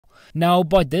Now,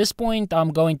 by this point,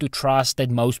 I'm going to trust that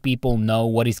most people know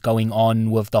what is going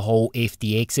on with the whole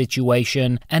FTX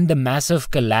situation and the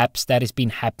massive collapse that has been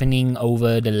happening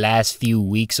over the last few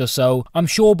weeks or so. I'm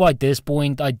sure by this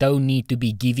point, I don't need to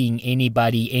be giving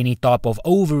anybody any type of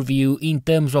overview in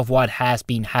terms of what has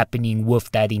been happening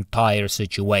with that entire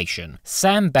situation.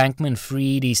 Sam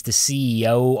Bankman-Fried is the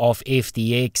CEO of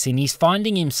FTX and he's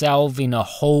finding himself in a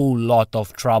whole lot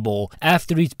of trouble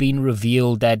after it's been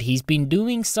revealed that he's been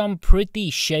doing some pretty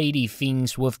shady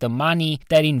things with the money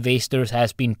that investors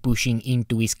has been pushing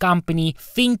into his company,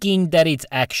 thinking that it's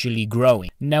actually growing.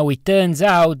 Now it turns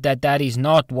out that that is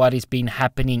not what has been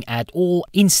happening at all.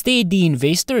 Instead, the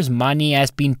investors' money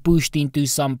has been pushed into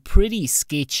some pretty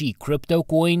sketchy crypto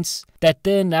coins that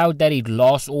turned out that it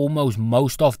lost almost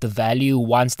most of the value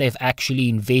once they've actually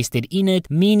invested in it,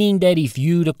 meaning that if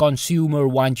you, the consumer,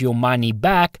 want your money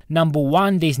back, number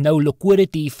one, there's no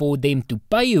liquidity for them to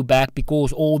pay you back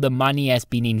because all the money has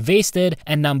been invested,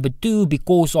 and number two,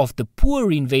 because of the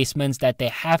poor investments that they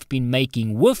have been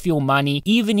making with your money,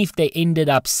 even if they ended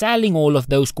up selling all of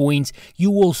those coins,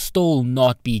 you will still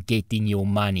not be getting your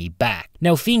money back.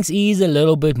 Now, things is a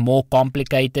little bit more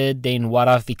complicated than what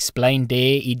I've explained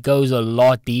there. It goes a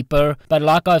lot deeper, but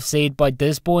like I've said, by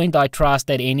this point, I trust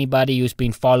that anybody who's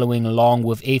been following along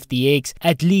with FTX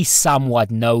at least somewhat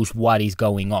knows what is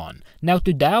going on. Now,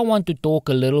 today I want to talk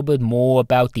a little bit more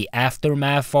about the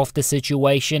aftermath of the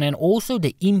situation and also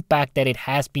the impact that it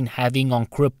has been having on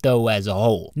crypto as a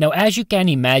whole. Now, as you can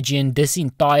imagine, this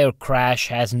entire crash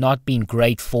has not been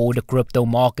great for the crypto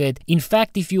market. In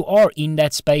fact, if you are in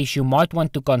that space, you might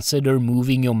want to consider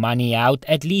moving your money out,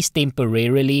 at least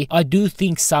temporarily. I do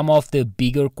think some of the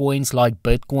bigger coins like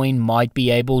Bitcoin might be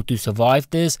able to survive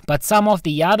this, but some of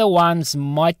the other ones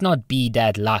might not be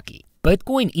that lucky.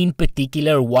 Bitcoin in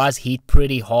particular was hit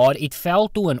pretty hard. It fell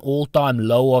to an all-time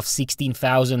low of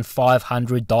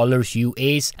 $16,500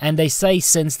 US, and they say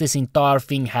since this entire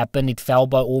thing happened, it fell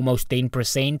by almost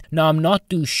 10%. Now, I'm not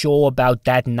too sure about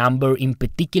that number in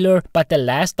particular, but the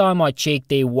last time I checked,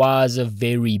 there was a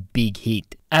very big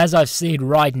hit. As I've said,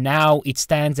 right now it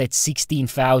stands at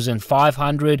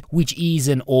 16,500, which is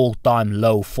an all-time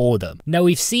low for them. Now,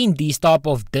 we've seen these type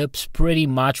of dips pretty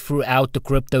much throughout the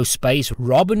crypto space.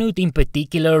 Robinhood in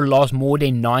particular lost more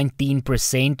than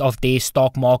 19% of their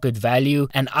stock market value,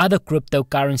 and other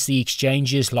cryptocurrency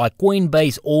exchanges like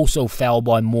Coinbase also fell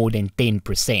by more than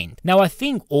 10%. Now, I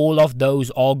think all of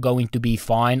those are going to be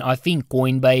fine. I think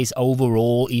Coinbase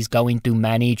overall is going to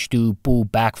manage to pull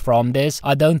back from this.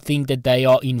 I don't think that they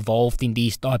are involved in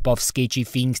these type of sketchy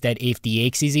things that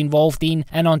FTX is involved in,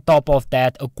 and on top of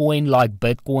that, a coin like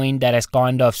Bitcoin that has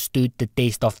kind of stood the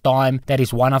test of time, that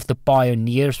is one of the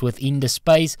pioneers within the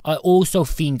space. I also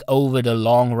think over the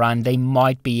long run they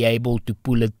might be able to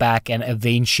pull it back and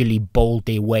eventually build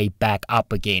their way back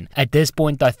up again. At this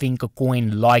point, I think a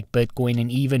coin like Bitcoin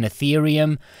and even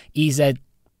Ethereum is at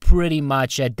pretty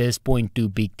much at this point too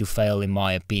big to fail, in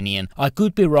my opinion. I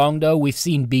could be wrong though, we've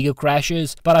seen bigger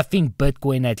crashes, but I think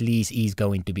Bitcoin at least is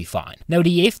going to be fine. Now,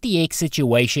 the FTX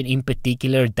situation in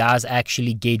particular does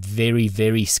actually get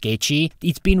very sketchy.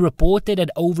 It's been reported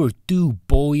that over $2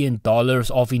 billion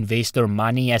of investor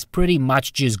money has pretty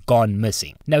much just gone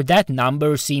missing. Now, that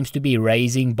number seems to be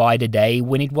rising by the day.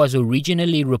 When it was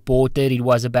originally reported, it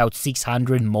was about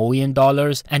 $600 million,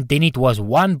 and then it was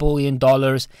 $1 billion,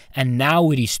 and now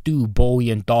it is $2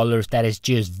 billion that has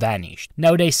just vanished.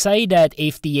 Now, they say that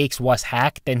FTX was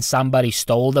hacked and somebody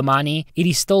stole the money. It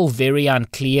is still very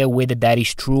unclear whether that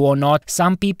is true or not.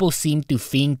 Some people seem to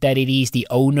think that it is the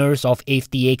owners of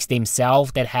FTX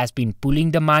themselves that has been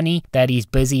pulling the money, that is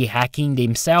busy hacking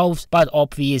themselves, but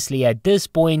obviously at this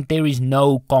point there is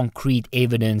no concrete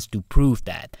evidence to prove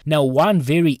that. Now, one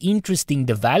very interesting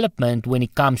development when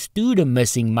it comes to the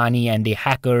missing money and the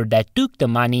hacker that took the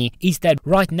money is that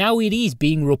right now it is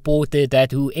being reported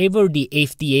that whoever the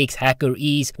FTX hacker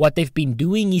is, what they've been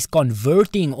doing is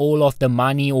converting all of the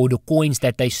money or the coins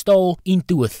that they stole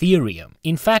into Ethereum.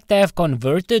 In fact, they have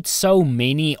converted so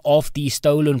many of these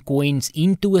stolen coins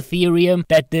into Ethereum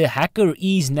that the hacker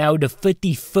is now the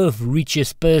 55th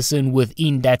richest person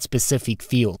within that specific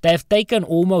field. They have taken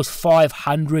almost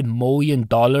 $500 million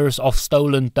of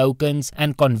stolen tokens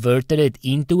and converted it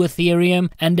into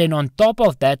Ethereum, and then on top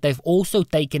of that, they've also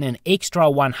taken an extra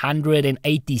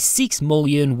 186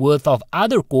 million worth of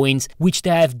other coins, which they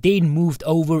have then moved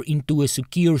over into a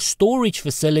secure storage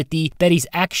facility that is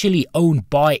actually owned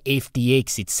by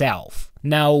FTX itself.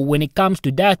 Now, when it comes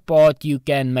to that part, you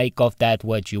can make of that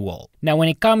what you will. Now, when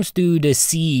it comes to the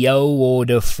CEO or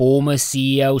the former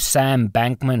CEO, Sam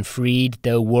Bankman-Fried,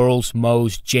 the world's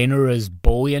most generous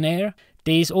billionaire,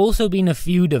 There's also been a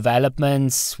few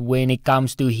developments when it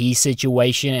comes to his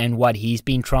situation and what he's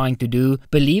been trying to do.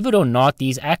 Believe it or not,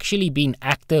 he's actually been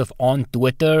active on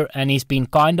Twitter and he's been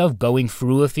kind of going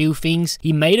through a few things.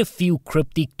 He made a few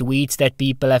cryptic tweets that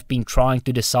people have been trying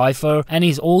to decipher, and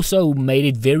he's also made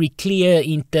it very clear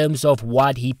in terms of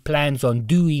what he plans on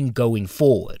doing going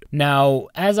forward. Now,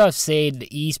 as I've said,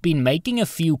 he's been making a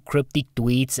few cryptic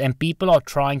tweets and people are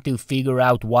trying to figure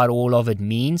out what all of it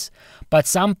means, but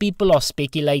some people are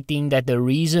speculating that the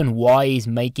reason why he's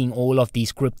making all of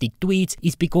these cryptic tweets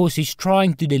is because he's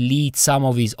trying to delete some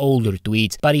of his older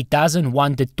tweets, but he doesn't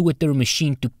want the Twitter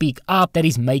machine to pick up that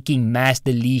he's making mass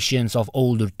deletions of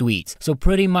older tweets. So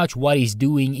pretty much what he's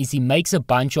doing is he makes a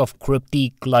bunch of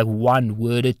cryptic, like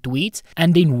one-worded tweets,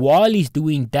 and then while he's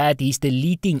doing that, he's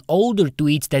deleting older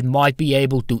tweets that might be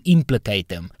able to implicate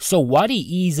them. So what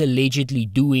he is allegedly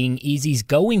doing is he's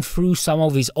going through some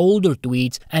of his older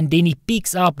tweets and then he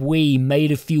picks up where he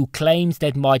made a few claims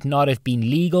that might not have been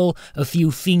legal, a few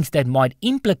things that might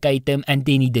implicate them, and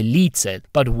then he deletes it.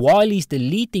 But while he's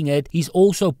deleting it, he's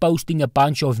also posting a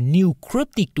bunch of new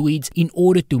cryptic tweets in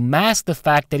order to mask the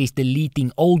fact that he's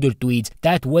deleting older tweets.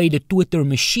 That way the Twitter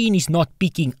machine is not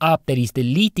picking up that he's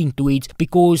deleting tweets,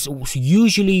 because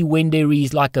usually when there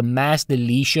is like a mass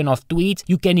deletion of tweets,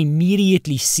 you can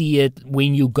immediately see it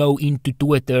when you go into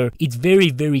Twitter. It's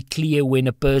very clear when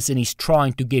a person is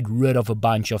trying to get rid of a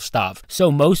bunch of stuff.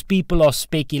 So most people are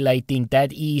speculating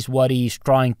that is what he's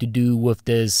trying to do with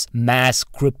this mass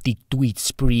cryptic tweet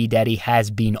spree that he has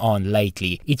been on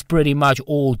lately. It's pretty much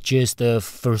all just a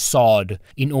facade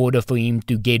in order for him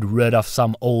to get rid of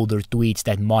some older tweets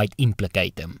that might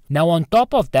implicate him. Now on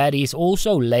top of that, he's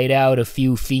also laid out a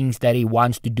few things that he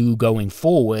wants to do going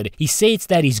forward. He says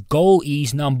that his goal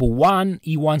is, number one,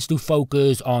 he wants to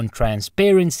focus on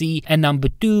transparency, and number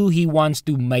two, he wants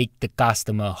to make the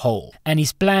customer whole. And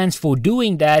his plans for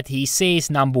doing that, he says,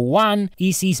 number one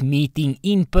is he's meeting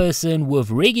in person with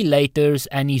regulators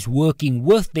and he's working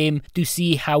with them to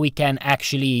see how he can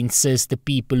actually insist the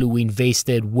people who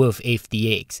invested with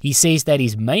FTX. He says that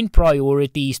his main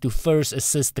priority is to first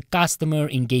assist the customer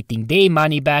in getting their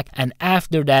money back, and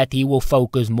after that he will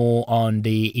focus more on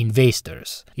the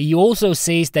investors. He also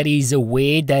says that he's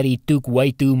aware that he took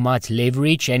way too much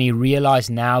leverage and he realized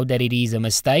now that it is a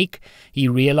mistake. He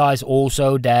realized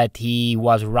also that he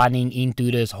was running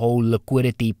into this whole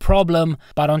liquidity problem,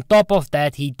 but on top of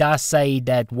that, he does say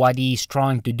that what he's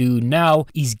trying to do now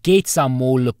is get some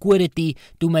more liquidity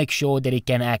to make sure that he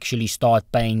can actually start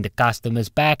paying the customers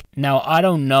back. Now, I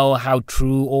don't know how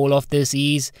true all of this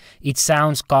is. It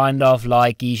sounds kind of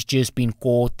like he's just been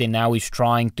caught and now he's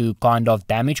trying to kind of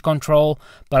damage control,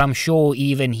 but I'm sure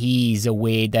even he is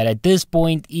aware that at this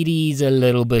point it is a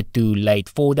little bit too late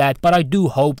for that. But I do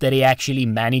hope that he actually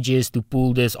manages to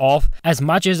pull this off. As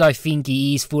much as I think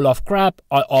he is full of crap,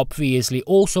 I obviously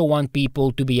also want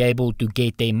people to be able to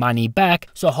get their money back.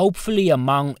 So hopefully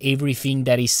among everything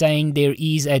that he's saying, there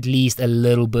is at least a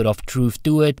little bit of truth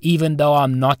to it. Even though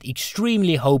I'm not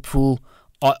extremely hopeful,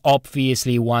 I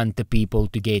obviously want the people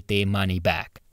to get their money back.